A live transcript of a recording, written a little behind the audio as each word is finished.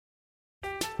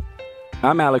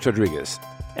I'm Alex Rodriguez.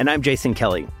 And I'm Jason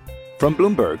Kelly. From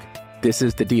Bloomberg, this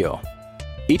is The Deal.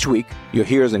 Each week, you'll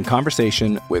hear us in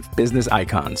conversation with business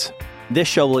icons. This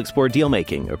show will explore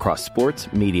deal-making across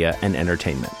sports, media, and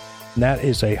entertainment. That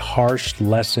is a harsh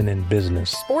lesson in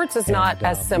business. Sports is not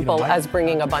as simple as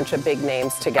bringing a bunch of big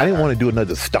names together. I didn't want to do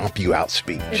another stomp you out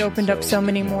speech. It opened up so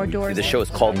many more doors. The show is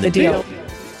called The Deal.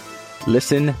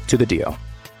 Listen to The Deal.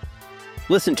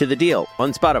 Listen to The Deal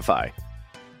on Spotify.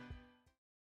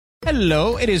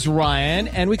 Hello, it is Ryan,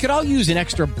 and we could all use an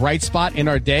extra bright spot in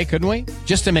our day, couldn't we?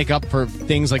 Just to make up for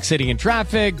things like sitting in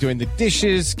traffic, doing the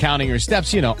dishes, counting your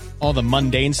steps, you know, all the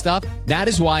mundane stuff. That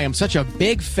is why I'm such a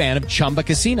big fan of Chumba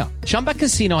Casino. Chumba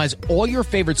Casino has all your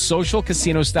favorite social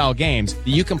casino-style games that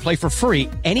you can play for free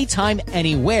anytime,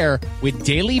 anywhere with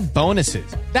daily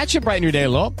bonuses. That should brighten your day a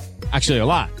little. Actually, a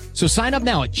lot. So sign up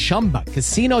now at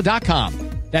ChumbaCasino.com.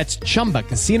 That's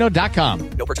ChumbaCasino.com.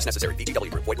 No purchase necessary.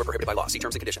 VGW Group. Void where prohibited by law. See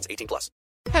terms and conditions. 18+.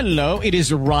 Hello, it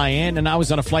is Ryan, and I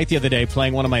was on a flight the other day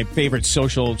playing one of my favorite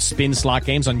social spin slot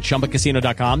games on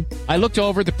ChumbaCasino.com. I looked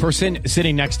over at the person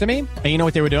sitting next to me, and you know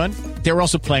what they were doing? They were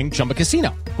also playing Chumba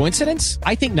Casino. Coincidence?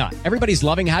 I think not. Everybody's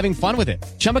loving having fun with it.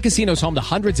 Chumba Casino is home to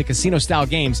hundreds of casino-style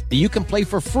games that you can play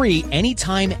for free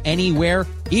anytime, anywhere,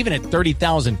 even at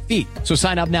 30,000 feet. So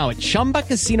sign up now at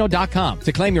ChumbaCasino.com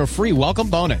to claim your free welcome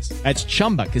bonus. That's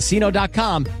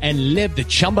ChumbaCasino.com and live the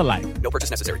Chumba life. No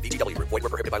purchase necessary. VGW Group. Void where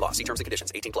prohibited by law. See terms and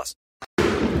conditions. 18+.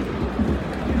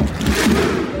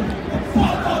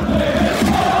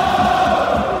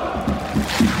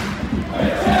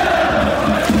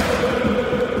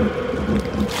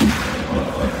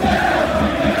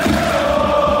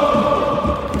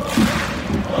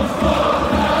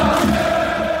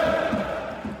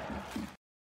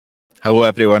 Hello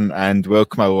everyone and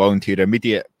welcome along to your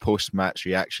immediate post-match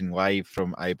reaction live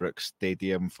from Ibrox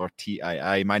Stadium for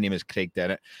TII. My name is Craig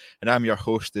Dennett and I'm your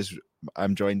host.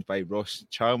 I'm joined by Ross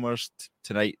Chalmers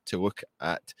tonight to look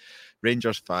at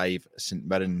Rangers 5, St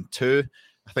Mirren 2.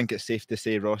 I think it's safe to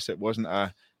say, Ross, it wasn't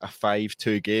a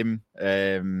 5-2 game,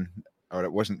 or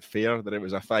it wasn't fair that it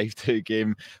was a 5-2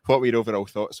 game. What were your overall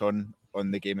thoughts on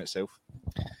the game itself?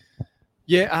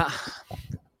 Yeah,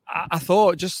 I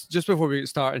thought just before we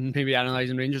start and maybe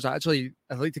analysing Rangers, I'd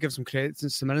like to give some credit to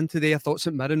St Mirren today. I thought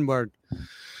St Mirren were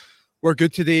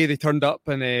good today. They turned up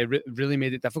and really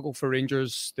made it difficult for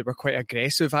Rangers. They were quite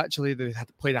aggressive, actually. They had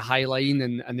played a high line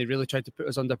and they really tried to put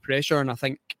us under pressure. And I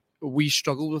think we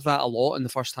struggled with that a lot in the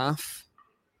first half.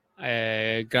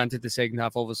 Granted, the second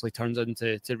half obviously turns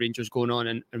into Rangers going on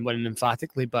and winning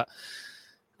emphatically. But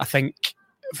I think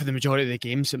for the majority of the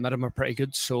game, St Mirren were pretty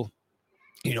good. So,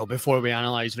 you know, before we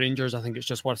analyse Rangers, I think it's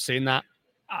just worth saying that.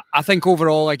 I think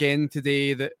overall, again,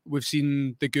 today that we've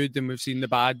seen the good and we've seen the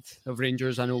bad of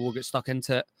Rangers. I know we'll get stuck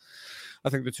into it. I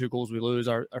think the 2 goals we lose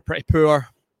are pretty poor,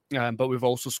 but we've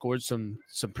also scored some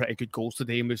pretty good goals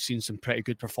today and we've seen some pretty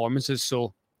good performances.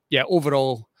 So, yeah,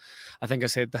 overall, I think I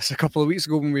said this a couple of weeks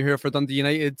ago when we were here for Dundee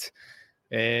United.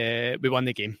 We won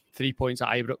the game. 3 points at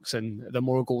Ibrox, and the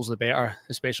more goals, the better,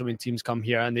 especially when teams come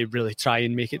here and they really try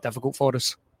and make it difficult for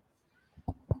us.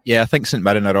 Yeah, I think St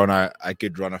Mirren are on a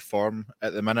good run of form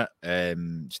at the minute.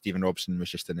 Stephen Robson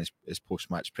was just in his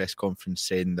post-match press conference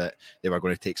saying that they were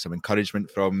going to take some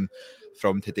encouragement from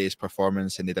today's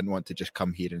performance and they didn't want to just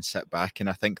come here and sit back. And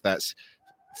I think that's,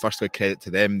 firstly, credit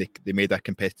to them. They made a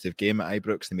competitive game at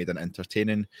Ibrox. They made an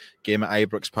entertaining game at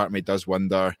Ibrox. Part of me does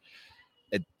wonder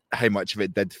how much of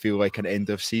it did feel like an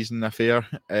end-of-season affair.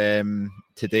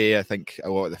 Today, I think a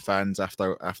lot of the fans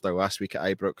after last week at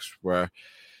Ibrox were,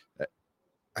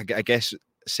 I guess,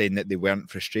 saying that they weren't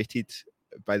frustrated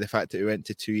by the fact that we went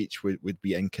to 2 each would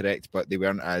be incorrect, but they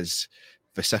weren't as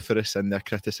vociferous in their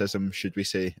criticism, should we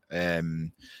say,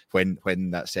 when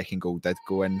that second goal did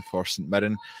go in for St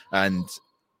Mirren. And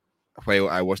while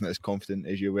I wasn't as confident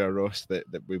as you were, Ross, that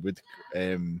we would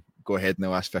go ahead in the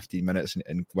last 15 minutes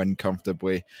and win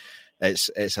comfortably, it's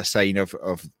a sign of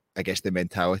I guess the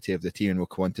mentality of the team, and we'll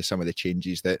come on to some of the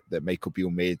changes that Michael Beale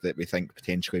made that we think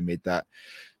potentially made that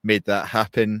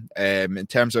happen. In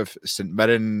terms of St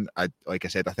Mirren, like I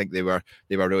said, I think they were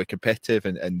really competitive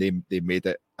and they made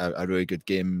it a really good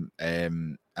game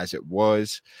as it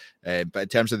was. But in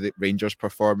terms of the Rangers'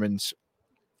 performance,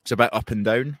 it's a bit up and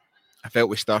down. I felt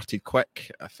we started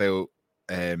quick. I felt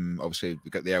obviously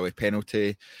we got the early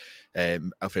penalty.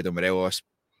 Alfredo Morelos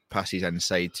passes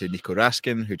inside to Nico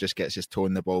Raskin, who just gets his toe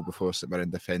in the ball before St Mirren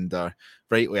defender.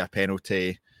 Rightly a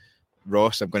penalty.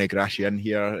 Ross, I'm going to grass you in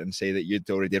here and say that you'd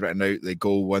already written out the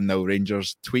goal 1-0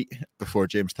 Rangers tweet before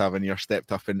James Tavernier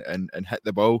stepped up and hit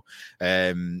the ball,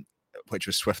 which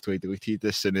was swiftly deleted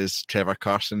as soon as Trevor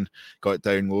Carson got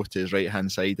down low to his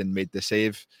right-hand side and made the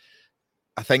save.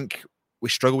 I think we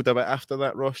struggled a bit after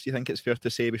that, Ross. Do you think it's fair to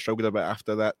say we struggled a bit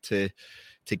after that to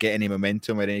get any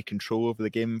momentum or any control over the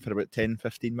game for about 10,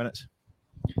 15 minutes?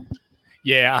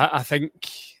 Yeah, I think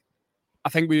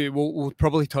we'll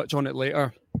probably touch on it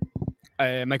later.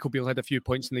 Michael Beale had a few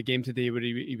points in the game today where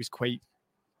he was quite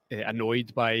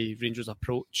annoyed by Rangers'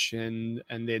 approach and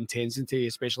the intensity,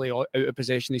 especially out of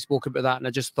possession. He spoke about that, and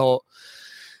I just thought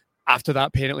after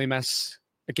that penalty miss,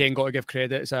 again, got to give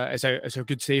credit. It's a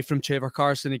good save from Trevor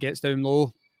Carson. He gets down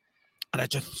low, and I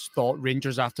just thought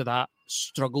Rangers after that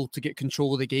struggled to get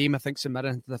control of the game. I think St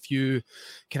Mirren had a few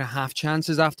kind of half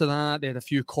chances after that. They had a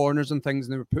few corners and things,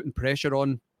 and they were putting pressure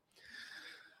on.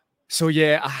 So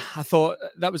yeah, I thought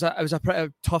it was a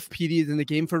pretty tough period in the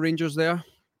game for Rangers there.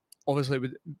 Obviously,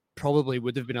 it probably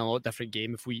would have been a lot different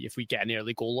game if we get an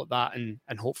early goal at that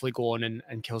and hopefully go on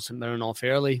and kill St Mirren off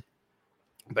early.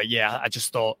 But yeah, I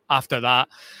just thought after that,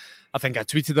 I think I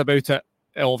tweeted about it.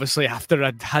 Obviously, after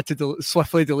I'd had to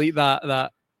swiftly delete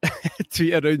that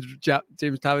tweet around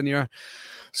James Tavernier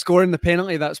scoring the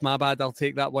penalty. That's my bad. I'll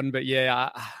take that one. But yeah,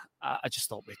 I just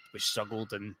thought we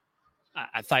struggled, and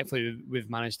thankfully we've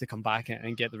managed to come back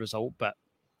and get the result. But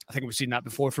I think we've seen that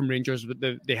before from Rangers.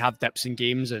 They have dips in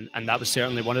games, and that was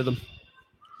certainly one of them.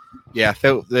 Yeah, I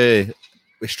felt we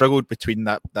struggled between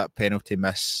that penalty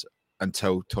miss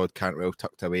until Todd Cantwell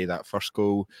tucked away that first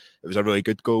goal. It was a really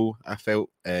good goal, I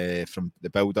felt, from the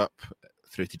build-up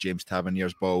through to James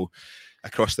Tavernier's ball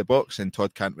across the box, and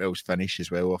Todd Cantwell's finish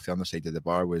as well off the underside of the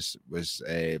bar was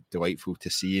delightful to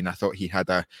see, and I thought he had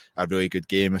a really good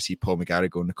game. I see Paul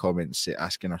McGarrigle in the comments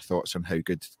asking our thoughts on how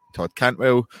good Todd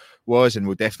Cantwell was, and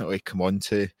we'll definitely come on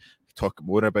to talk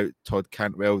more about Todd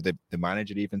Cantwell. The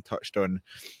manager even touched on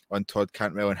Todd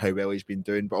Cantwell and how well he's been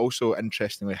doing, but also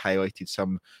interestingly highlighted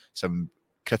some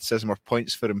criticism or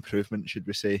points for improvement, should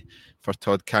we say, for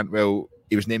Todd Cantwell.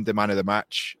 He was named the man of the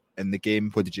match in the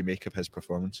game. What did you make of his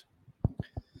performance?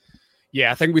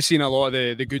 Yeah, I think we've seen a lot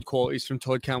of the good qualities from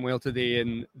Todd Cantwell today,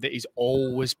 and that he's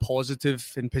always positive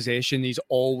in possession. He's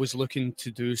always looking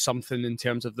to do something in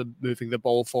terms of moving the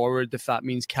ball forward. If that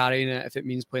means carrying it, if it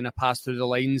means playing a pass through the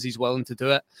lines, he's willing to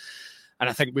do it. And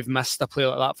I think we've missed a player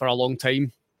like that for a long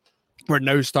time. We're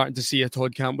now starting to see a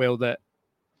Todd Cantwell that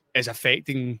is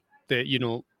affecting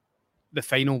the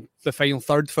final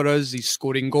third for us. He's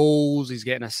scoring goals, he's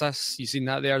getting assists. You've seen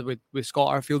that there with Scott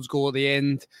Arfield's goal at the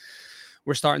end.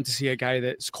 We're starting to see a guy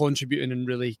that's contributing and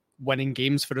really winning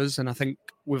games for us. And I think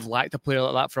we've lacked a player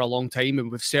like that for a long time.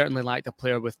 And we've certainly lacked a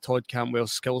player with Todd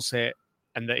Cantwell's skill set,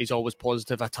 and that he's always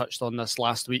positive. I touched on this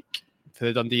last week for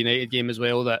the Dundee United game as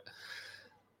well, that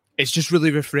it's just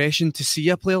really refreshing to see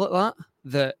a player like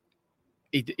that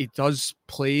he does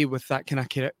play with that kind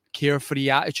of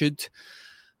carefree attitude.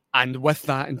 And with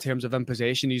that, in terms of in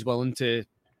possession, he's willing to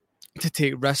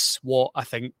take risks. What I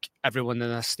think everyone in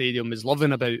this stadium is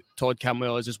loving about Todd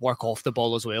Cantwell is his work off the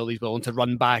ball as well. He's willing to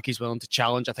run back, he's willing to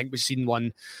challenge. I think we've seen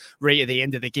one right at the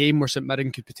end of the game where St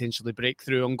Mirren could potentially break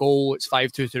through on goal. It's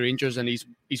 5-2 to Rangers, and he's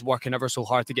working ever so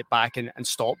hard to get back and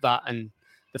stop that, and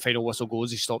the final whistle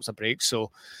goes, he stops a break.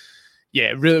 So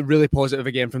yeah, really, really positive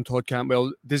again from Todd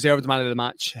Cantwell. Deserved man of the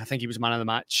match. I think he was man of the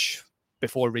match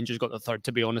before Rangers got the third,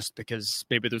 to be honest, because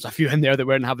maybe there was a few in there that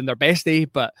weren't having their best day.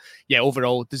 But yeah,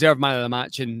 overall, deserved man of the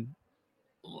match. And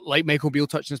like Michael Beale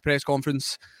touched in his press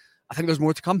conference, I think there's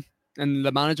more to come. And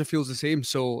the manager feels the same.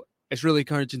 So it's really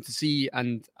encouraging to see,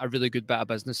 and a really good bit of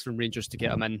business from Rangers to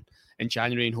get him in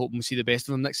January, and hope we'll see the best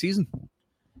of him next season.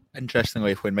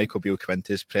 Interestingly, when Michael Beale came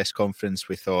into his press conference,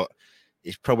 we thought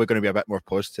he's probably going to be a bit more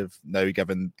positive now,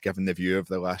 given the view of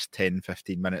the last 10,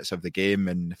 15 minutes of the game,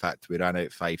 and the fact we ran out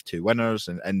 5-2 winners,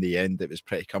 and in the end it was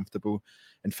pretty comfortable.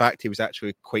 In fact, he was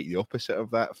actually quite the opposite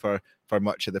of that for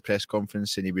much of the press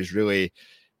conference, and he was really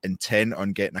intent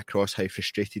on getting across how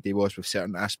frustrated he was with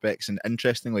certain aspects. And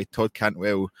interestingly, Todd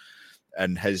Cantwell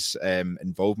and his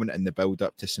involvement in the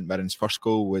build-up to St Mirren's first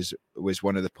goal was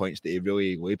one of the points that he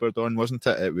really laboured on, wasn't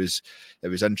it? It was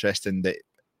interesting that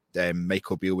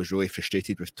Michael Beale was really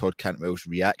frustrated with Todd Cantwell's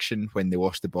reaction when they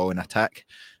lost the ball in attack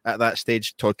at that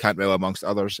stage. Todd Cantwell amongst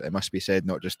others, it must be said,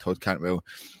 not just Todd Cantwell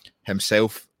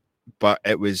himself. But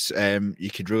it was you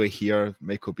could really hear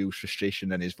Michael Beale's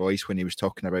frustration in his voice when he was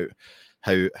talking about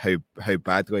how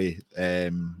badly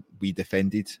we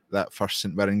defended that first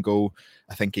St Mirren goal.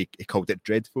 I think he called it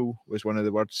dreadful, was one of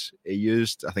the words he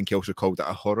used. I think he also called it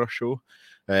a horror show.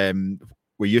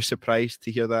 Were you surprised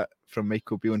to hear that from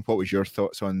Michael Beale, and what was your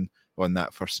thoughts on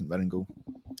that first St Mirren goal?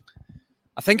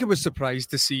 I think I was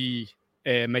surprised to see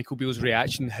Michael Beale's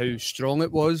reaction, how strong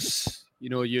it was. You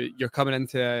know, you're coming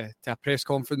into a press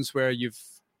conference where you've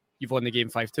won the game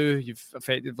 5-2. You've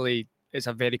effectively, it's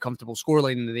a very comfortable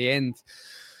scoreline in the end.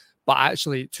 but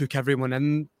actually took everyone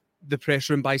in the press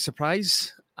room by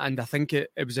surprise. And I think it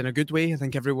was in a good way. I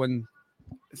think everyone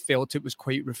felt it was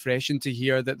quite refreshing to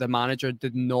hear that the manager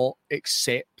did not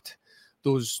accept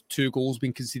those 2 goals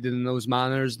being conceded in those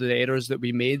manners, the errors that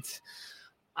we made.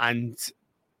 And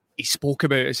he spoke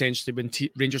about essentially when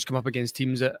Rangers come up against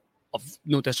teams that, of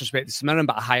no disrespect to St Mirren,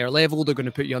 but a higher level, they're going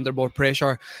to put you under more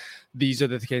pressure. These are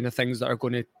the kind of things that they're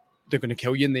going to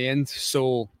kill you in the end.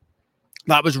 So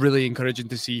that was really encouraging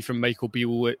to see from Michael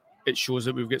Beale. It shows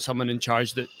that we've got someone in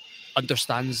charge that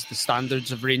understands the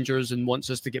standards of Rangers and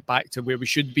wants us to get back to where we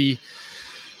should be.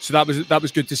 So that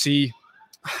was good to see.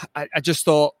 I just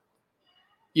thought,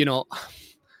 you know,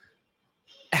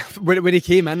 when he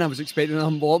came in, I was expecting a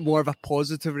lot more of a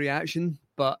positive reaction.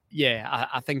 But yeah,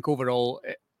 I think overall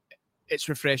it's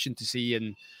refreshing to see.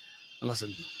 And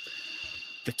listen,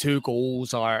 the 2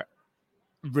 goals are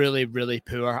really, really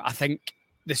poor. I think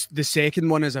the second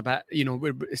one is a bit, you know,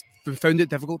 we found it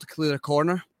difficult to clear a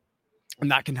corner, and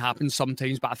that can happen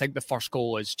sometimes. But I think the first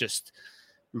goal is just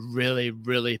really,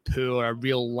 really poor, a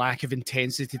real lack of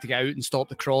intensity to get out and stop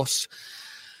the cross.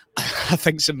 I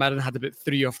think St Mirren had about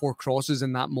 3 or 4 crosses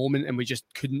in that moment, and we just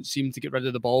couldn't seem to get rid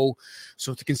of the ball.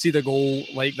 So to concede a goal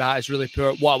like that is really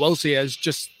poor. What I will say is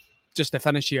just to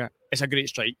finish here, it's a great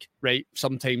strike, right?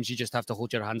 Sometimes you just have to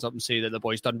hold your hands up and say that the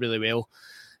boy's done really well.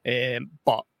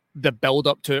 But the build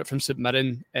up to it from St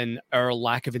Mirren and our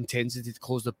lack of intensity to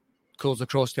close the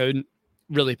cross down,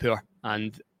 really poor.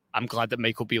 And I'm glad that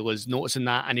Michael Beale is noticing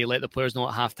that, and he let the players know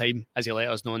at half time, as he let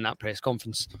us know in that press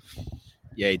conference.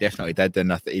 Yeah, he definitely did,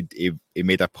 and I think he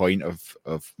made a point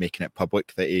of making it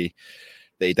public that he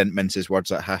didn't mince his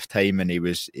words at half time, and he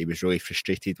was really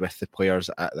frustrated with the players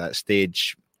at that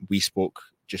stage. We spoke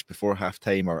just before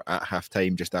half-time or at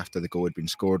half-time, just after the goal had been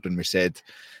scored, and we said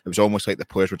it was almost like the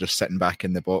players were just sitting back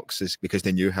in the boxes because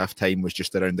they knew half-time was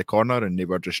just around the corner, and they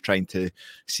were just trying to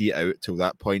see it out till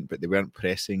that point, but they weren't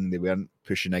pressing, they weren't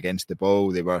pushing against the ball,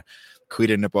 they were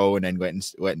clearing the ball and then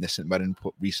letting the St Mirren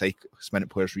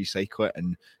players recycle it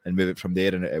and move it from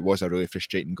there. And it was a really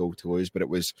frustrating goal to lose, but it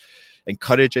was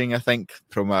encouraging, I think,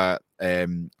 from a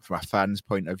fan's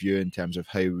point of view in terms of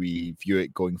how we view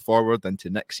it going forward into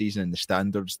next season and the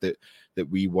standards that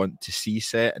we want to see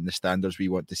set and the standards we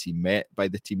want to see met by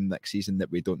the team next season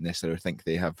that we don't necessarily think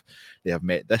they have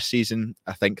met this season.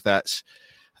 I think that's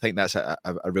a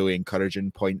really encouraging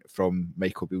point from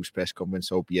Michael Beale's press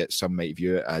conference, albeit some might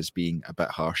view it as being a bit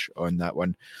harsh on that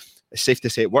one. It's safe to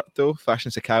say it worked though.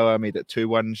 Fashion Sakala made it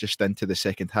 2-1 just into the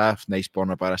second half. Nice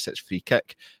Borna Barisic free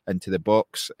kick into the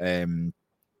box. And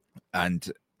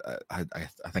I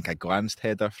think a glanced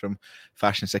header from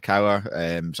Fashion Sakala,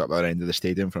 sort of at the end of the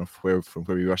stadium from where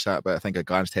we were sat, but I think a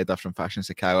glanced header from Fashion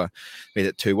Sakala made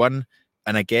it 2-1.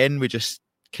 And again, we just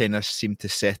kind of seemed to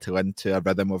settle into a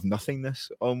rhythm of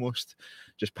nothingness, almost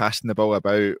just passing the ball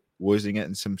about, losing it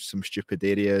in some stupid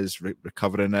areas,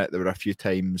 recovering it. There were a few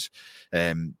times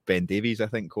Ben Davies, I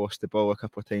think, lost the ball a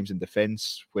couple of times in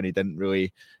defence when he didn't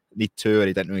really need to, or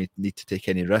he didn't really need to take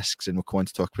any risks, and we'll go on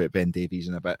to talk about Ben Davies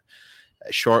in a bit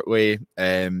shortly.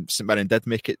 St Mirren did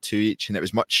make it 2 each, and it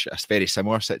was a very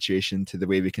similar situation to the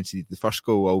way we conceded the first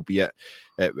goal, albeit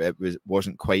it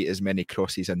wasn't quite as many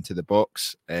crosses into the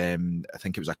box. I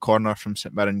think it was a corner from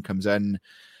St Mirren comes in,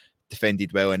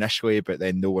 defended well initially, but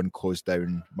then no one closed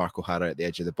down Mark O'Hara at the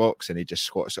edge of the box, and he just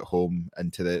squats it home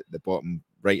into the bottom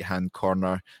right hand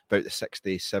corner about the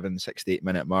 68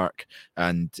 minute mark,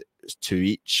 and it's 2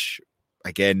 each.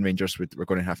 Again, Rangers were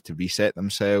going to have to reset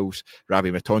themselves.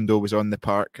 Rabi Matondo was on the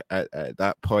park at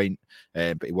that point,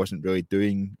 but he wasn't really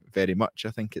doing very much, I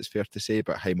think it's fair to say.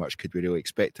 But how much could we really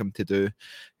expect him to do,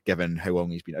 given how long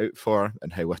he's been out for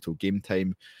and how little game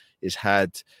time he's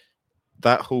had?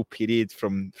 That whole period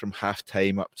from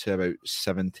half-time up to about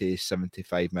 70,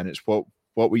 75 minutes, what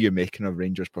were you making of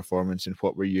Rangers' performance, and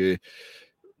what were you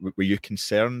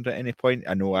concerned at any point?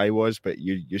 I know I was, but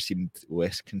you seemed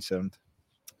less concerned.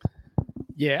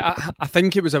 Yeah, I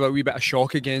think it was a wee bit of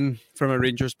shock again from a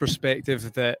Rangers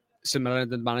perspective that St Mirren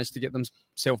had managed to get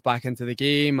themselves back into the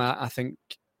game. I think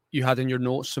you had in your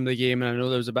notes from the game, and I know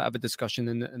there was a bit of a discussion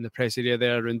in the press area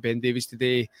there around Ben Davies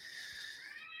today.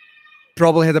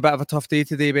 Probably had a bit of a tough day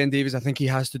today, Ben Davies. I think he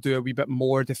has to do a wee bit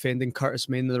more defending Curtis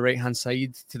Main on the right-hand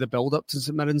side to the build-up to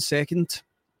St Mirren's second.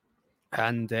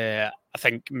 And I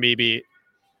think maybe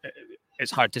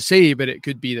it's hard to say, but it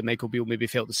could be that Michael Beale maybe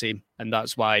felt the same, and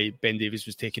that's why Ben Davies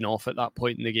was taken off at that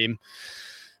point in the game.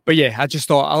 But yeah, I just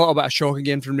thought a little bit of shock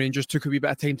again from Rangers. Took a wee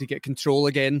bit of time to get control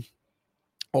again.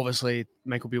 Obviously,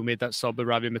 Michael Beale made that sub with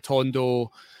Rabi Matondo,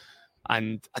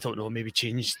 and I don't know, maybe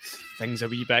changed things a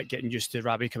wee bit, getting used to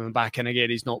Rabi coming back in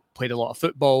again. He's not played a lot of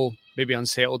football, maybe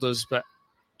unsettled us, but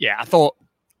yeah, I thought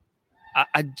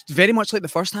I very much like the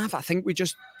first half. I think we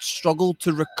just struggled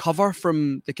to recover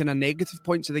from the kind of negative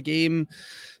points of the game,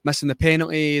 missing the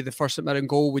penalty, the first St Mirren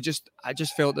goal. I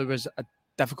just felt there was a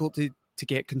difficulty to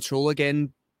get control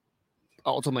again.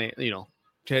 Ultimately,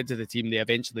 credit to the team, they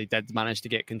eventually did manage to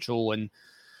get control and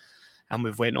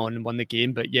we've went on and won the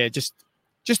game. But yeah, just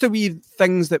the wee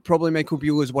things that probably Michael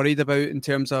Beale is worried about in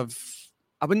terms of,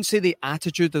 I wouldn't say the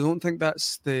attitude. I don't think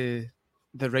that's the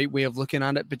right way of looking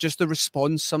at it, but just the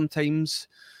response sometimes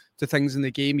to things in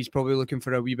the game. He's probably looking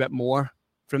for a wee bit more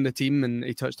from the team, and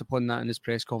he touched upon that in his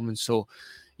press conference. So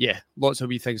yeah, lots of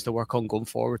wee things to work on going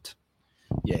forward.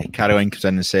 Yeah, Caroline comes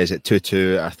in and says at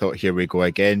 2-2, I thought here we go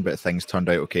again, but things turned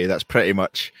out okay. That's pretty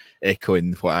much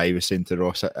echoing what I was saying to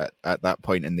Ross at that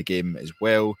point in the game as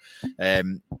well.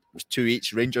 It was 2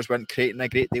 each. Rangers weren't creating a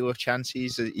great deal of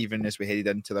chances, even as we headed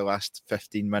into the last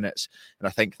 15 minutes. And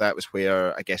I think that was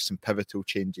where, I guess, some pivotal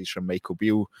changes from Michael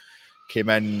Beale came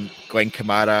in. Glenn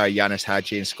Kamara, Yanis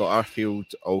Hadji and Scott Arfield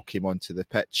all came onto the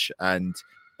pitch, and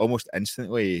almost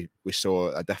instantly we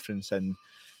saw a difference in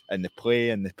the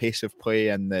play and the pace of play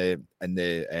and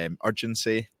the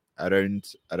urgency around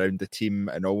the team,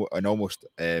 and almost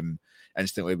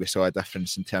instantly we saw a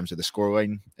difference in terms of the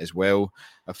scoreline as well.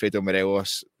 Alfredo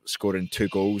Morelos scoring 2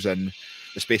 goals in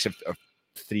the space of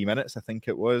 3 minutes, I think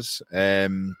it was.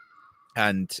 And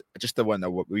just I want a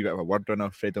wee bit of a word on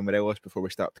Alfredo Morelos before we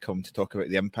start to come to talk about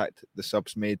the impact the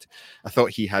subs made. I thought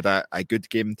he had a good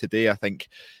game today. I think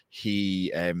he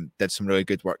did some really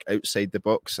good work outside the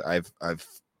box. I've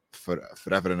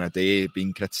forever and a day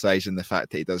been criticising the fact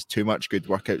that he does too much good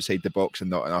work outside the box and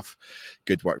not enough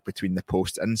good work between the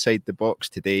posts inside the box.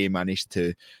 Today he managed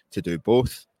to do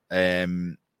both,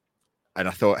 and I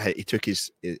thought he took his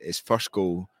first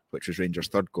goal, which was Rangers'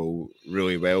 third goal,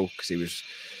 really well, because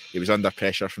he was under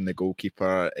pressure from the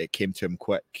goalkeeper. It came to him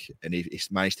quick, and he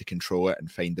managed to control it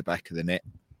and find the back of the net.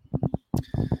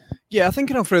 Yeah, I think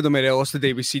in Alfredo Morelos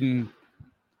today we've seen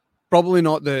probably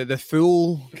not the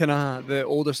full kind of the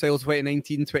older style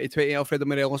 2019, 2020 Alfredo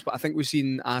Morelos, but I think we've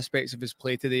seen aspects of his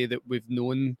play today that we've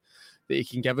known that he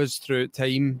can give us throughout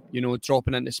time,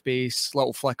 dropping into space,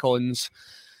 little flick-ons.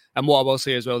 And what I will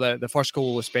say as well, the first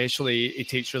goal especially, he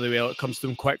takes really well. It comes to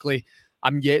him quickly.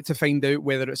 I'm yet to find out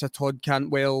whether it's a Todd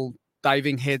Cantwell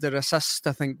diving header assist.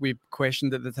 I think we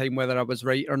questioned at the time whether I was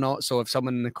right or not. So if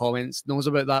someone in the comments knows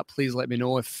about that, please let me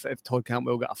know. If Todd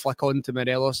Cantwell got a flick on to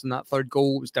Morelos in that third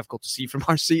goal, it was difficult to see from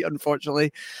our seat,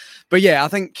 unfortunately. But yeah, I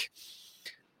think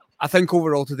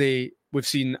overall today we've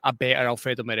seen a better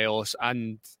Alfredo Morelos.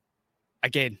 And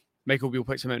again, Michael Beale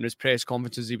picks him out in his press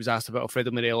conferences. He was asked about Alfredo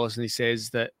Morelos, and he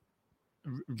says that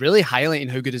really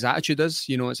highlighting how good his attitude is.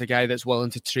 It's a guy that's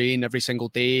willing to train every single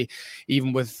day,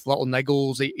 even with little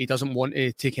niggles. He doesn't want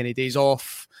to take any days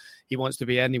off. He wants to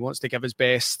be in. He wants to give his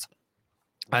best.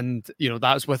 And,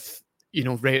 that's with,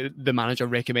 the manager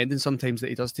recommending sometimes that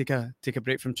he does take a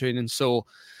break from training. So,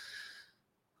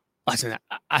 listen,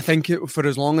 I think for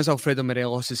as long as Alfredo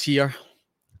Morelos is here,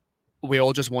 we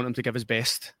all just want him to give his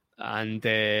best. And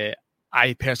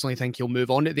I personally think he'll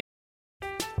move on at the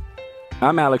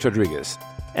I'm Alex Rodriguez.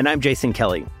 And I'm Jason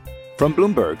Kelly. From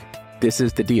Bloomberg, this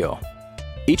is The Deal.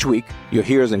 Each week, you'll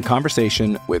hear us in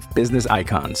conversation with business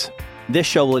icons. This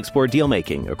show will explore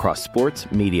deal-making across sports,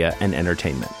 media, and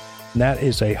entertainment. That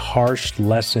is a harsh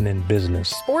lesson in business.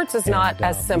 Sports is not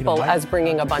as simple as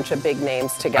bringing a bunch of big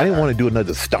names together. I didn't want to do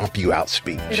another stomp you out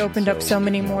speech. It opened up so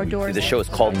many more doors. The show is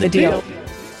called The Deal.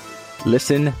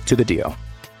 Listen to The Deal.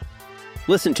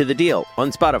 Listen to The Deal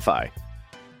on Spotify.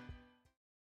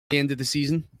 End of the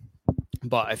season,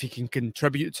 but if he can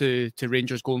contribute to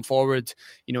Rangers going forward,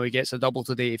 he gets a double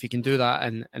today. If he can do that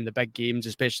in the big games,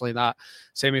 especially that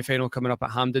semi-final coming up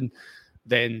at Hampden,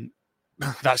 then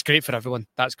that's great for everyone.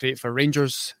 That's great for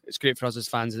Rangers. It's great for us as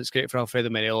fans. It's great for Alfredo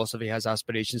Morelos if he has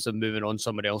aspirations of moving on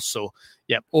somewhere else. So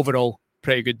yeah, overall,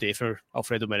 pretty good day for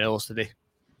Alfredo Morelos today.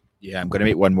 Yeah, I'm going to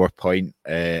make one more point,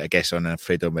 I guess, on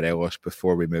Alfredo Morelos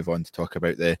before we move on to talk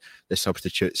about the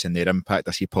substitutes and their impact.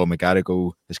 I see Paul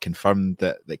McGarrigle has confirmed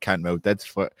that Cantwell did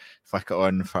flick it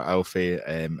on for Alfie,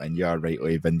 and you are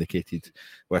rightly vindicated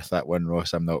with that one,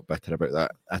 Ross. I'm not bitter about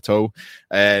that at all.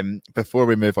 Before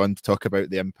we move on to talk about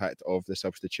the impact of the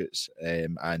substitutes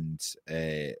and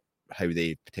how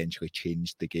they potentially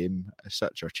changed the game as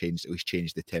such, or at least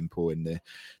changed the tempo and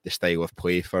the style of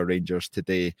play for Rangers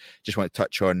today. Just want to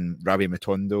touch on Rabbi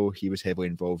Matondo. He was heavily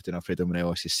involved in Alfredo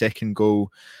Morelos' second goal.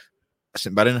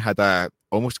 St Mirren had a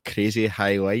almost crazy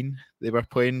high line they were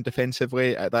playing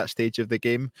defensively at that stage of the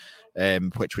game,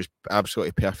 which was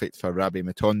absolutely perfect for Rabbi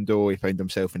Matondo. He found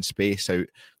himself in space out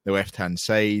the left-hand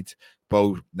side,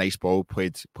 nice ball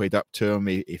played up to him.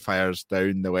 He fires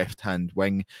down the left-hand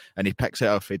wing and he picks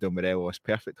out Alfredo Morelos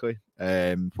perfectly,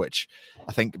 which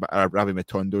I think Ravi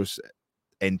Matondo's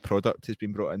end product has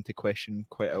been brought into question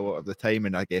quite a lot of the time,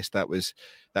 and I guess that was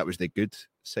the good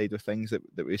side of things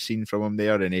that we've seen from him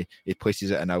there, and he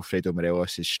places it in Alfredo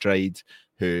Morelos' stride,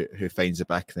 who finds the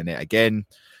back of the net again.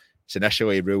 It's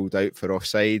initially ruled out for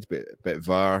offside, but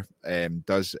VAR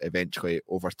does eventually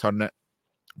overturn it.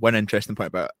 One interesting point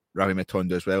about Ravi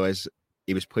Matondo as well is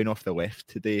he was playing off the left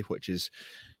today, which is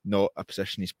not a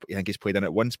position I think he's played in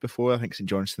it once before. I think St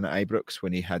Johnstone at Ibrox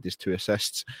when he had his 2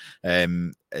 assists.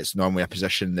 It's normally a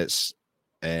position that's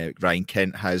Ryan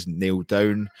Kent has nailed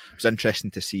down. It was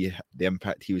interesting to see the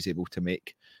impact he was able to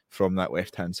make from that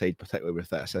left-hand side, particularly with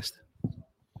that assist.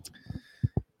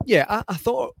 Yeah,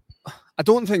 I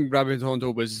don't think Ravi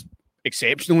Matondo was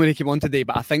exceptional when he came on today,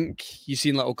 but I think you've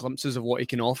seen little glimpses of what he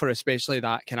can offer, especially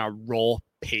that kind of raw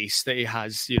pace that he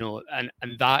has, and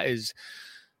that is,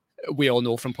 we all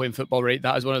know from playing football, right?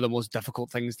 That is one of the most difficult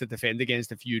things to defend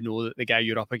against if you know that the guy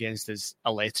you're up against is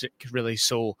electric, really.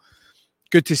 So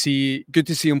good to see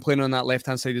him playing on that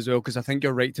left-hand side as well, because I think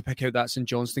you're right to pick out that St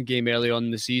Johnstone game early on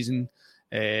in the season.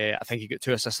 I think he got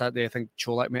 2 assists that day. I think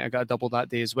Cholak might have got a double that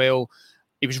day as well.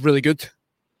 He was really good.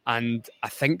 And I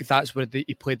think that's where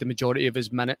he played the majority of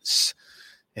his minutes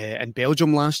in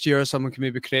Belgium last year. Someone can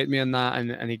maybe correct me on that.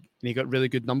 And he got really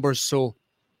good numbers. So,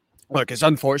 look, it's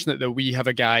unfortunate that we have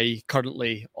a guy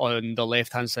currently on the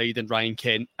left-hand side in Ryan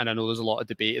Kent. And I know there's a lot of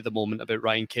debate at the moment about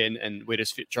Ryan Kent and where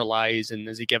his future lies and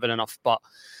is he given enough. But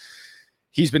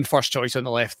he's been first choice on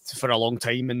the left for a long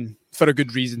time and for a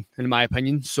good reason, in my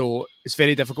opinion. So it's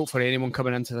very difficult for anyone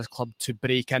coming into this club to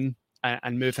break in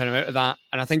and move him out of that.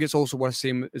 And I think it's also worth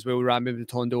saying as well, Ravi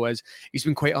Matondo, is he's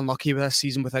been quite unlucky with this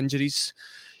season with injuries.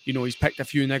 He's picked a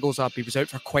few niggles up. He was out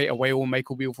for quite a while when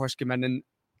Michael Beale first came in. And,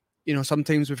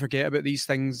 sometimes we forget about these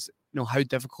things, how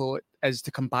difficult it is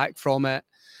to come back from it,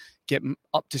 get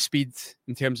up to speed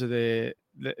in terms of the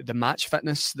match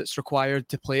fitness that's required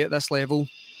to play at this level.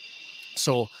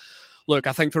 So, look,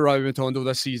 I think for Ravi Matondo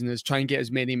this season is try and get as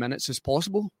many minutes as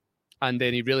possible. And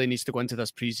then he really needs to go into this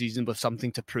pre-season with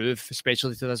something to prove,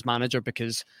 especially to this manager,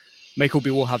 because Michael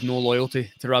Beale will have no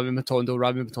loyalty to Ravi Matondo.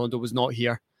 Ravi Matondo was not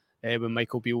here when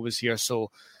Michael Beale was here.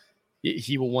 So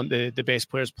he will want the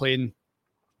best players playing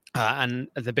and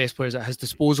the best players at his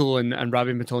disposal. And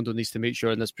Ravi Matondo needs to make sure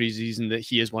in this pre-season that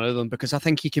he is one of them, because I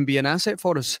think he can be an asset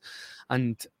for us.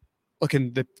 And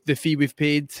looking, the fee we've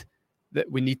paid,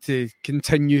 that we need to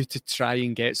continue to try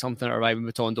and get something out of Ravi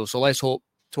Matondo. So let's hope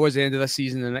towards the end of this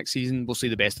season and next season, we'll see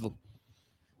the best of them.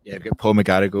 Yeah, we've got Paul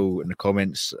McGarrigle in the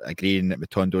comments agreeing that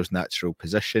Matondo's natural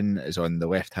position is on the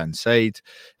left-hand side.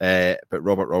 But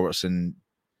Robert Robertson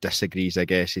disagrees, I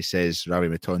guess. He says Ravi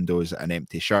Matondo's an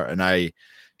empty shirt. And I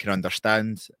can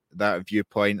understand that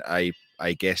viewpoint. I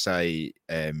guess I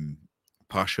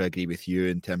partially agree with you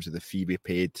in terms of the fee we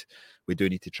paid. We do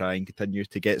need to try and continue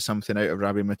to get something out of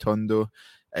Ravi Matondo.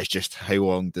 It's just how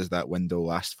long does that window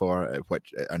last for,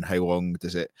 and how long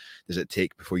does it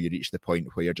take before you reach the point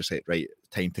where you're just like, right,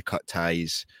 time to cut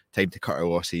ties, time to cut our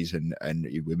losses, and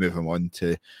we move him on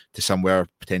to somewhere,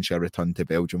 potentially a return to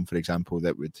Belgium, for example,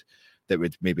 that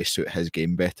would maybe suit his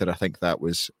game better. I think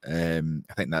that's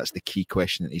the key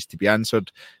question that needs to be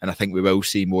answered, and I think we will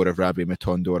see more of Ravi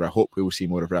Matondo, or I hope we will see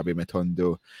more of Ravi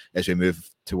Matondo as we move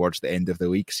towards the end of the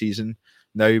league season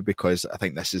now, because I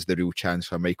think this is the real chance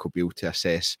for Michael Beale to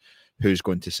assess who's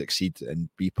going to succeed and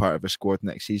be part of a squad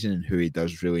next season and who he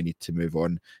does really need to move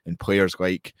on. And players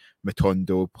like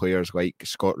Matondo, players like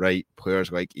Scott Wright,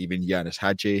 players like even Yanis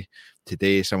Hadji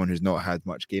today, someone who's not had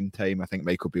much game time. I think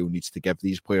Michael Beale needs to give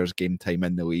these players game time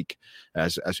in the league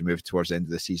as we move towards the end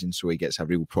of the season, so he gets a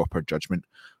real proper judgment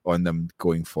on them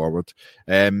going forward.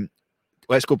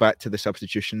 Let's go back to the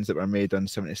substitutions that were made on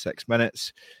 76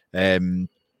 minutes.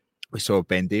 We saw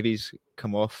Ben Davies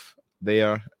come off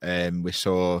there. We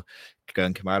saw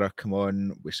Glenn Kamara come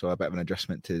on. We saw a bit of an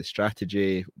adjustment to the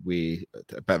strategy. A bit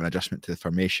of an adjustment to the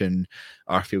formation.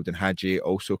 Arfield and Hadji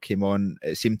also came on.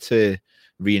 It seemed to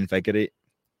reinvigorate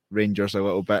Rangers a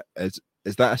little bit. Is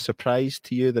that a surprise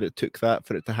to you that it took that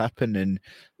for it to happen? And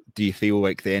do you feel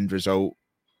like the end result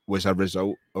was a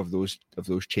result of those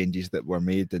changes that were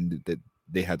made and that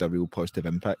they had a real positive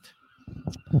impact?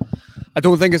 I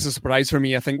don't think it's a surprise for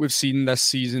me. I think we've seen this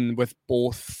season with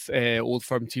both Old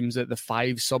Firm teams that the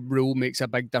 5 sub rule makes a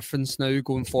big difference now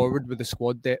going forward with the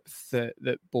squad depth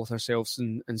that both ourselves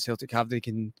and Celtic have.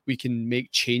 We can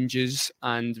make changes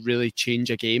and really change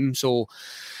a game. So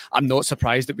I'm not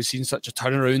surprised that we've seen such a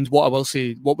turnaround. What I will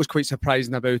say, what was quite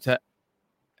surprising about it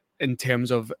in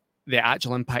terms of the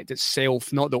actual impact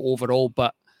itself, not the overall,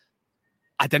 but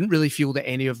I didn't really feel that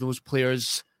any of those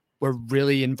players were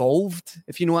really involved,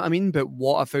 if you know what I mean. But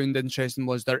what I found interesting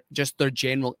was their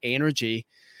general energy,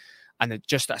 and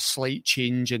just a slight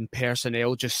change in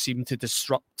personnel just seemed to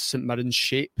disrupt St Mirren's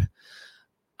shape.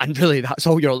 And really, that's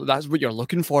what you're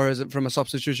looking for, is it, from a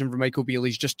substitution for Michael Beale?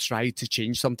 He's just tried to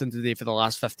change something today for the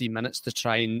last 15 minutes to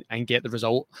try and get the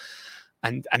result.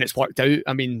 And it's worked out.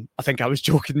 I mean, I think I was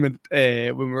joking when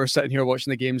we were sitting here watching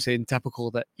the game, saying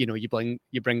typical that, you know, you bring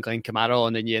Glenn Kamara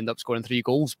on and you end up scoring 3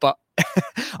 goals. But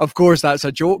of course, that's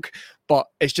a joke. But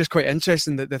it's just quite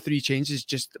interesting that the 3 changes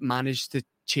just managed to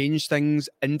change things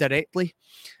indirectly,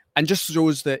 and just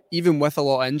shows that even with a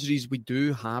lot of injuries, we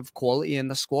do have quality in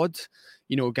the squad.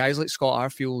 You know, guys like Scott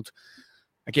Arfield.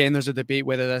 Again, there's a debate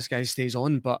whether this guy stays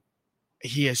on, but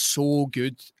he is so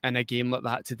good in a game like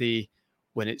that today.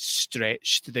 When it's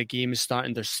stretched, the game is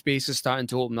starting, there's space is starting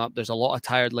to open up, there's a lot of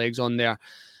tired legs on there,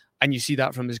 and you see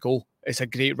that from his goal. It's a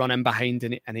great run in behind,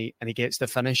 and he gets the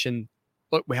finish. And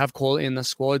look, we have quality in the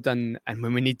squad, and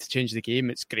when we need to change the game,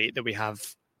 it's great that we have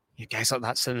guys like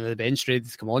that sitting on the bench ready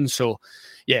to come on. So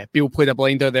yeah, Beale played a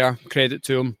blinder there, credit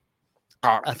to him.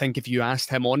 I think if you asked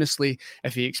him honestly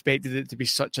if he expected it to be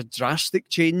such a drastic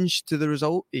change to the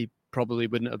result, he probably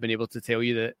wouldn't have been able to tell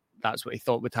you that that's what he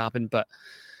thought would happen. But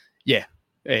yeah,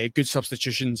 good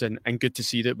substitutions, and good to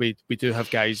see that we do have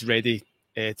guys ready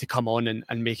to come on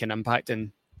and make an impact,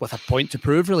 and with a point to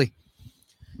prove, really.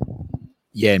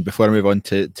 Yeah, and before I move on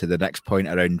to the next point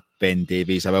around Ben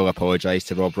Davies, I will apologise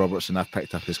to Rob Robertson. I've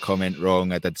picked up his comment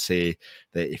wrong. I did say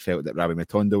that he felt that Ravi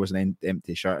Matondo was an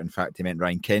empty shirt. In fact, he meant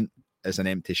Ryan Kent is an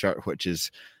empty shirt, which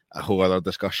is a whole other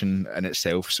discussion in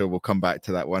itself. So we'll come back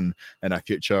to that one in a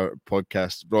future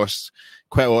podcast. Ross,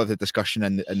 quite a lot of the discussion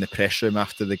in the press room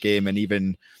after the game, and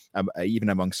even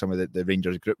among some of the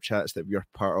Rangers group chats that we're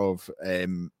part of,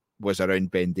 was around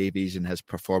Ben Davies and his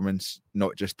performance,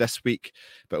 not just this week,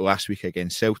 but last week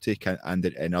against Celtic and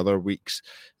in other weeks.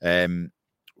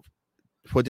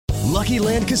 Lucky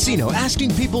Land Casino,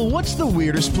 asking people, what's the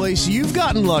weirdest place you've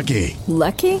gotten lucky?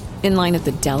 Lucky? In line at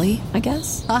the deli, I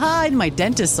guess? Aha, in my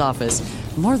dentist's office.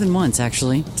 More than once,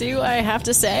 actually. Do I have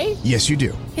to say? Yes, you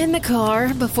do. In the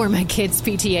car before my kids'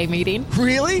 PTA meeting.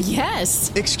 Really?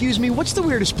 Yes. Excuse me, what's the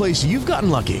weirdest place you've gotten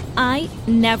lucky? I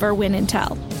never win and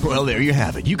tell. Well, there you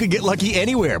have it. You can get lucky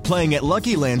anywhere, playing at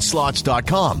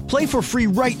LuckyLandSlots.com. Play for free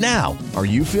right now. Are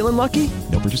you feeling lucky?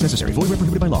 No purchase necessary. Void where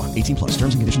prohibited by law. 18+.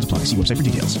 Terms and conditions apply. See website for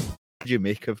details. What do you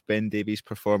make of Ben Davies'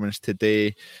 performance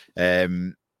today?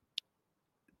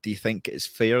 Do you think it's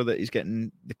fair that he's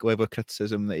getting the level of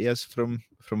criticism that he is from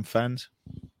fans?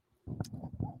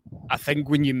 I think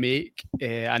when you make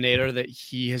an error that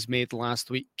he has made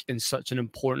last week in such an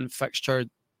important fixture,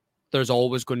 there's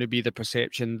always going to be the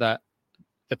perception that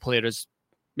the player is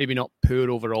maybe not poor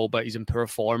overall, but he's in poor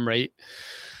form, right?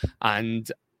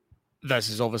 And this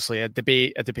is obviously a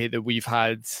debate that we've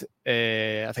had.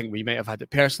 I think we might have had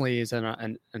it personally, is in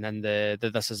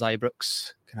the This Is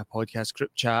Ibrox kind of podcast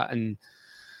group chat. And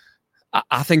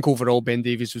I think overall Ben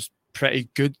Davies was pretty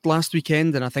good last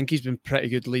weekend, and I think he's been pretty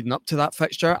good leading up to that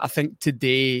fixture. I think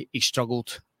today he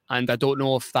struggled, and I don't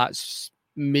know if that's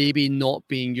maybe not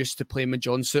being used to playing with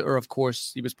John Souttar. Of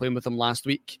course, he was playing with him last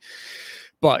week,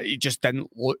 but he just didn't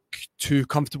look too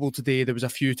comfortable today. There was a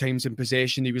few times in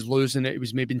possession he was losing it. He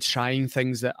was maybe trying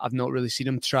things that I've not really seen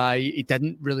him try. He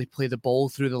didn't really play the ball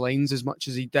through the lines as much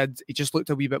as he did. He just looked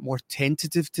a wee bit more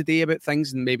tentative today about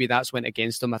things, and maybe that's went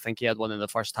against him. I think he had one in the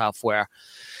first half where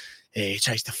he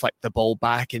tries to flick the ball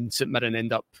back, and St Mirren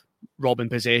end up robbing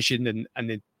possession, and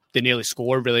they nearly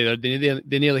score, really.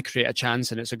 They nearly create a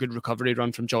chance, and it's a good recovery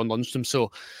run from John Lundstrom.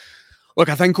 So, look,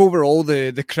 I think overall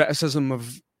the criticism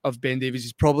of Ben Davies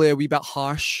is probably a wee bit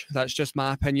harsh. That's just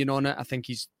my opinion on it. I think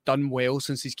he's done well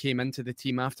since he's came into the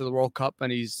team after the World Cup, and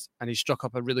he's struck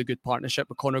up a really good partnership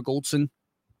with Connor Goldson.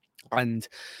 And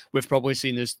we've probably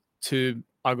seen his two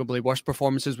arguably worst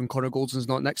performances when Connor Goldson's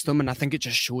not next to him. And I think it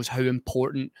just shows how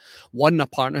important, one, a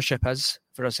partnership is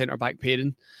for a centre-back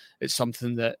pairing. It's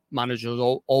something that managers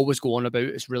always go on about.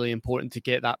 It's really important to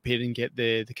get that pairing, get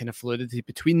the kind of fluidity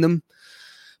between them.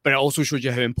 But it also shows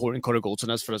you how important Connor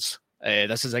Goldson is for us.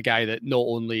 This is a guy that not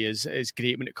only is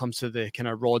great when it comes to the kind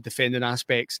of raw defending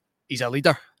aspects, he's a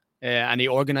leader, and he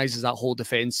organises that whole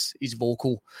defence. He's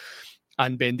vocal,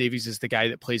 and Ben Davies is the guy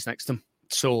that plays next to him.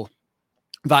 So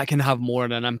that can have more of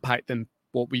an impact than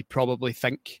what we probably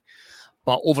think.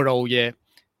 But overall, yeah,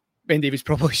 Ben Davies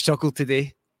probably struggled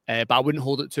today, but I wouldn't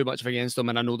hold it too much against him.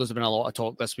 And I know there's been a lot of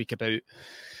talk this week about,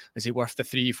 is he worth the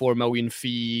 3-4 million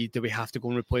fee? Do we have to go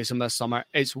and replace him this summer?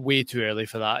 It's way too early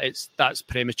for that. That's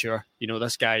premature. You know,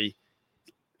 this guy,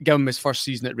 give him his first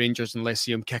season at Rangers and let's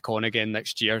see him kick on again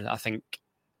next year. I think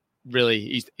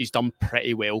really, he's done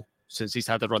pretty well since he's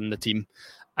had a run in the team,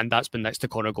 and that's been next to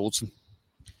Connor Goldson.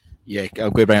 Yeah,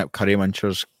 I'll go bring up Curry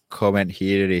Muncher's comment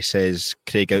here. He says,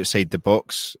 Craig outside the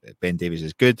box, Ben Davies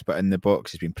is good, but in the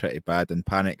box he's been pretty bad and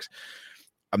panics.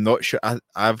 I'm not sure.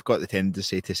 I've got the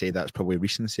tendency to say that's probably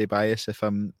recency bias. If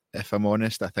I'm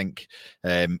honest, I think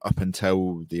up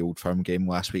until the Old Firm game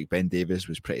last week, Ben Davies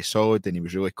was pretty solid and he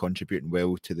was really contributing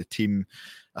well to the team.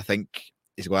 I think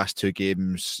his last 2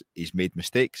 games, he's made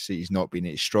mistakes. He's not been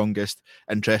at his strongest.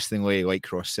 Interestingly, like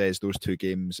Ross says, those 2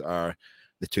 games are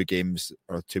the 2 games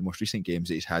or 2 most recent games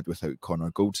that he's had without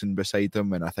Connor Goldson beside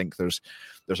him. And I think there's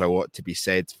a lot to be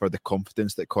said for the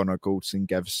confidence that Connor Goldson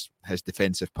gives his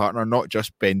defensive partner, not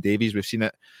just Ben Davies. We've seen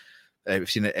it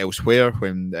elsewhere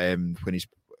when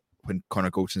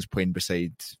Connor Goldson's playing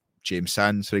beside James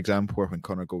Sands, for example, or when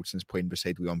Connor Goldson's playing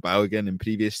beside Leon Balogun in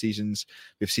previous seasons.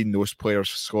 We've seen those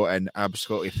players slot in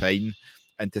absolutely fine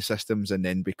into systems and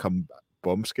then become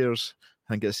bomb scares.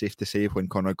 I think it's safe to say when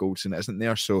Connor Goldson isn't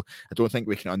there. So I don't think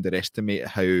we can underestimate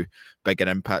how big an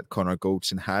impact Connor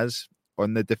Goldson has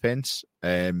on the defence.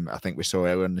 I think we saw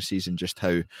earlier in the season just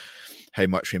how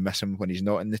much we miss him when he's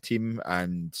not in the team.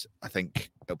 And I think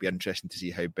it'll be interesting to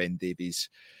see how Ben Davies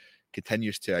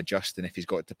continues to adjust and if he's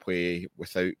got to play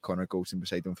without Connor Goldson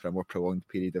beside him for a more prolonged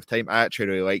period of time. I actually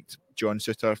really liked John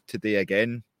Souttar today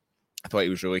again. I thought he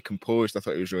was really composed. I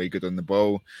thought he was really good on the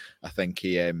ball. I think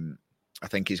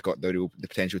he's got the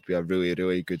potential to be a really,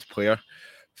 really good player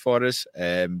for us.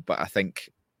 But I think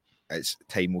it's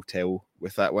time will tell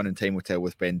with that one, and time will tell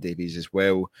with Ben Davies as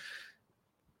well.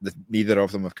 Neither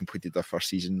of them have completed their first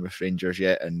season with Rangers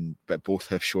yet, but both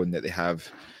have shown that they have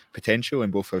potential,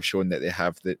 and both have shown that they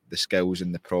have the skills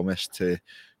and the promise to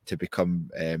become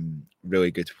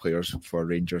really good players for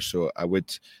Rangers. So I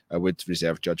would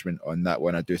reserve judgment on that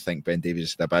one. I do think Ben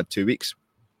Davies had a bad 2 weeks,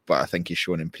 but I think he's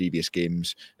shown in previous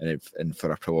games and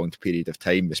for a prolonged period of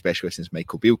time, especially since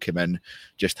Michael Beale came in,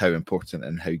 just how important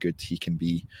and how good he can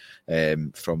be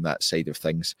from that side of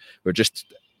things. We're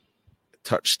just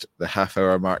touched the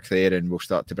half-hour mark there, and we'll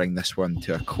start to bring this one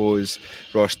to a close.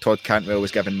 Ross, Todd Cantwell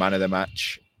was given man of the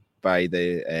match by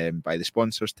the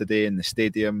sponsors today in the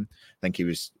stadium. I think he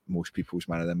was most people's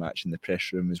man of the match in the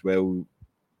press room as well.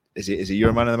 Is he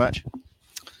your man of the match?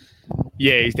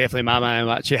 Yeah, he's definitely my man of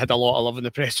the match. He had a lot of love in the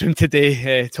press room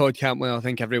today. Todd Cantwell, I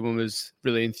think everyone was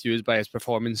really enthused by his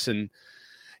performance, and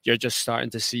you're just starting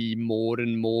to see more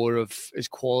and more of his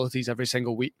qualities every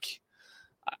single week.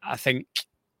 I think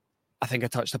I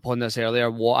touched upon this earlier.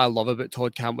 What I love about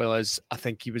Todd Cantwell is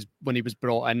when he was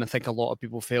brought in, I think a lot of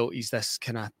people felt he's this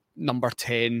kind of number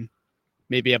 10,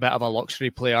 maybe a bit of a luxury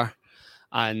player,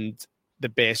 and the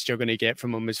best you're going to get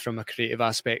from him is from a creative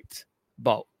aspect.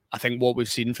 But I think what we've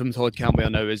seen from Todd Cantwell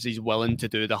now is he's willing to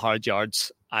do the hard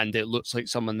yards, and it looks like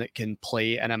someone that can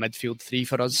play in a midfield 3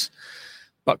 for us,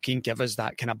 but can give us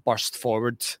that kind of burst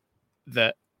forward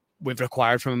that we've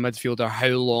required from a midfielder. How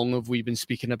long have we been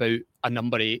speaking about a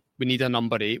number 8? We need a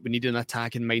number 8. We need an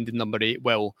attacking-minded number 8.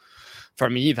 Well, for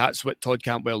me, that's what Todd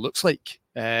Cantwell looks like.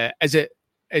 Is it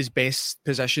his best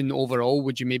position overall?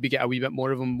 Would you maybe get a wee bit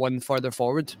more of him one further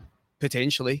forward?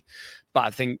 Potentially. But I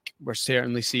think we're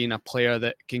certainly seeing a player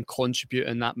that can contribute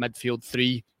in that midfield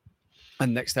 3.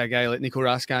 And next to a guy like Nico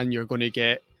Raskin, you're going to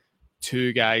get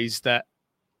 2 guys that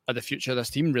are the future of this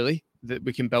team, really, that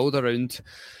we can build around.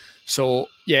 So,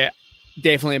 yeah,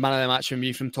 definitely a man of the match for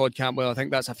me from Todd Cantwell. I think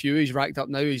that's a few he's racked up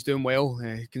now. He's doing well,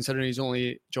 considering he's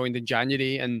only joined in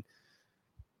January. And,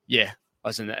 yeah,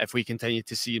 listen, if we continue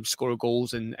to see him score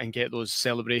goals and get those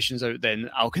celebrations out, then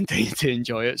I'll continue to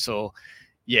enjoy it. So,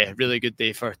 yeah, really good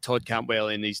day for Todd Cantwell,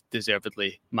 and he's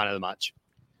deservedly man of the match.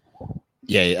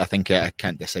 Yeah, I think I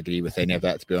can't disagree with any of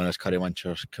that, to be honest. Curry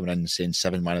Muncher's coming in and saying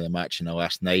 7 man of the match in the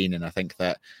last 9, and I think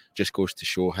that just goes to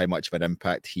show how much of an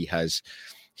impact he has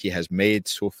made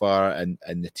so far and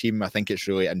the team. I think it's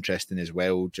really interesting as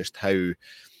well just how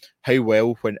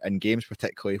well when in games,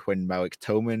 particularly when Malik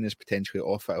Tillman is potentially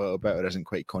off it a little bit or isn't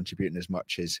quite contributing as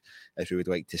much as we would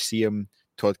like to see him,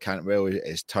 Todd Cantwell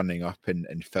is turning up and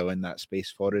filling that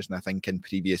space for us. And I think in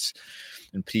previous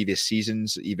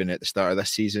seasons, even at the start of this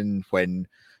season, when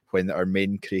our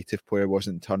main creative player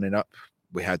wasn't turning up,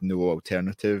 we had no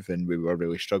alternative and we were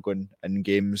really struggling in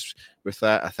games with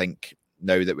that. I think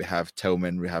now that we have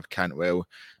Tillman, we have Cantwell,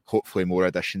 hopefully more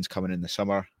additions coming in the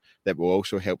summer that will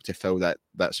also help to fill that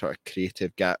sort of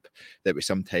creative gap that we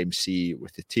sometimes see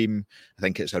with the team. I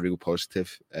think it's a real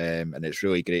positive, and it's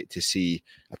really great to see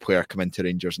a player come into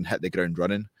Rangers and hit the ground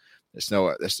running.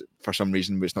 For some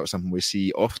reason, it's not something we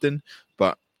see often,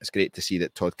 but it's great to see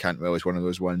that Todd Cantwell is one of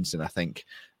those ones, and I think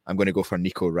I'm going to go for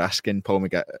Nico Raskin. Paul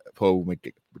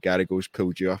McGarrigle's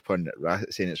pulled you up on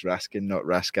saying it's Raskin, not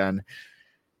Raskan.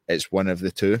 It's one of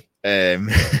the two. I'm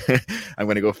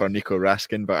going to go for Nico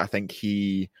Raskin, but I think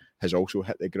he has also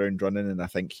hit the ground running, and I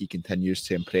think he continues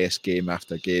to impress game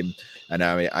after game. And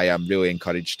I am really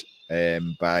encouraged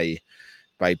by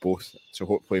both. So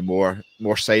hopefully more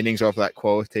signings of that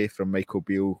quality from Michael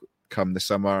Beale come the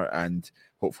summer, and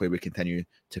hopefully we continue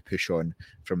to push on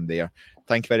from there.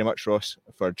 Thank you very much, Ross,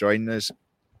 for joining us.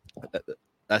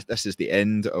 This is the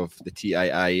end of the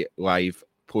TII live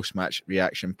post-match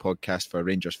reaction podcast for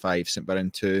Rangers 5, St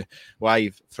Mirren 2,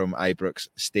 live from Ibrox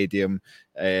Stadium.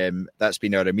 That's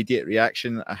been our immediate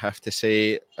reaction. I have to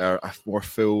say, a more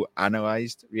full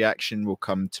analysed reaction will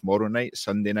come tomorrow night,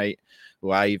 Sunday night,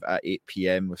 live at 8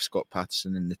 p.m. with Scott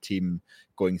Patterson and the team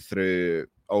going through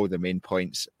all the main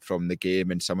points from the game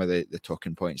and some of the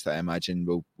talking points that I imagine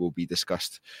will be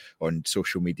discussed on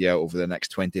social media over the next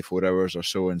 24 hours or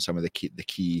so, and some of the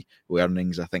key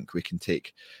learnings I think we can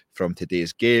take from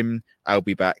today's game. I'll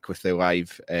be back with the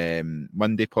live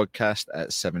Monday podcast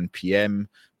at 7 p.m.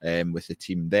 With the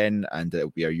team then, and it'll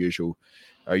be our usual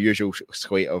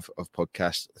slate of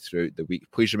podcasts throughout the week.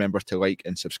 Please remember to like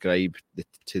and subscribe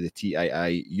to the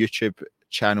TII YouTube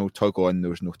channel, toggle on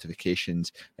those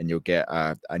notifications, and you'll get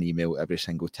an email every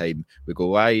single time we go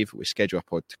live, we schedule a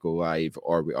pod to go live,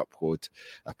 or we upload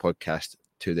a podcast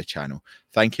to the channel.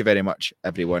 Thank you very much,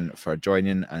 everyone, for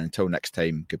joining, and until next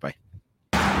time, goodbye.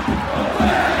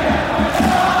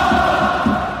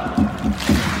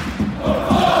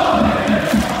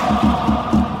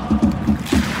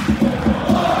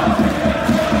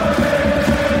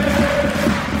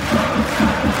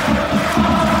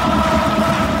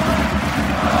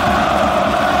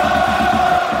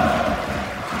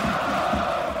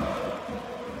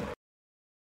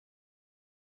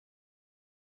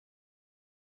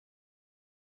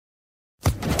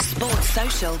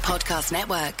 Social Podcast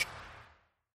Network.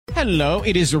 Hello,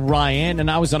 it is Ryan, and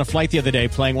I was on a flight the other day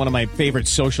playing one of my favorite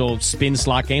social spin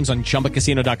slot games on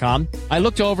ChumbaCasino.com. I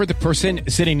looked over at the person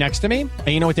sitting next to me, and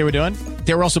you know what they were doing?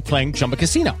 They were also playing Chumba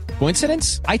Casino.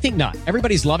 Coincidence? I think not.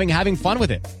 Everybody's loving having fun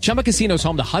with it. Chumba Casino is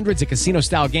home to hundreds of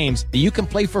casino-style games that you can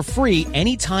play for free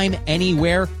anytime,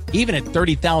 anywhere, even at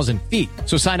 30,000 feet.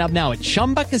 So sign up now at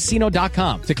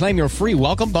ChumbaCasino.com to claim your free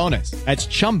welcome bonus. That's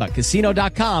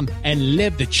ChumbaCasino.com and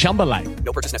live the Chumba life.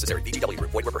 No purchase necessary. VGW.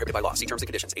 Void where prohibited by law. See terms and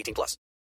conditions. 18+.